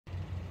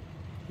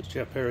It's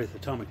Hurtberry with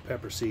Atomic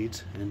Pepper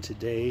Seeds, and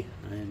today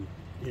I'm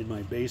in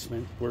my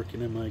basement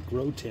working in my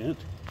grow tent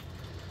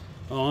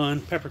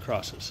on pepper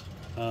crosses.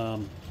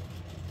 I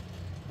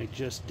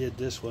just did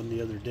this one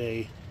the other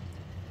day,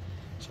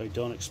 so I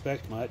don't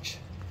expect much.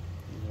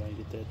 How do I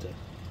get that to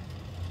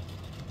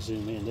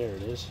zoom in? There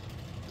it is.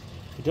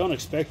 I don't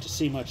expect to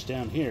see much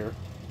down here,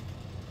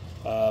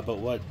 but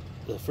what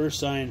the first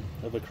sign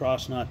of a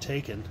cross not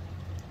taken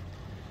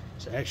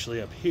is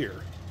actually up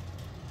here.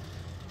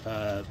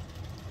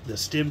 The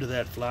stem to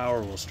that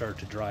flower will start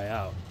to dry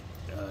out,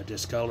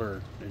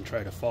 discolor, and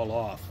try to fall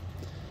off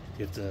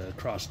if the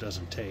cross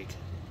doesn't take.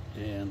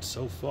 And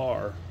so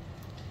far,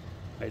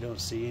 I don't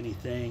see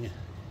anything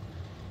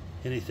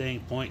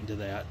pointing to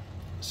that.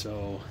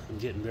 So I'm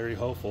getting very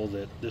hopeful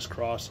that this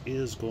cross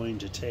is going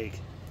to take.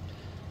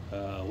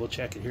 We'll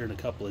check it here in a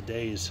couple of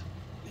days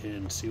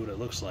and see what it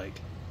looks like.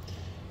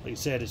 Like I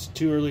said, it's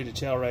too early to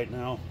tell right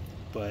now,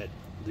 but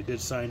the good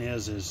sign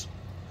is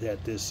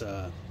that this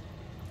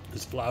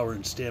flower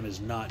and stem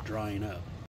is not drying up.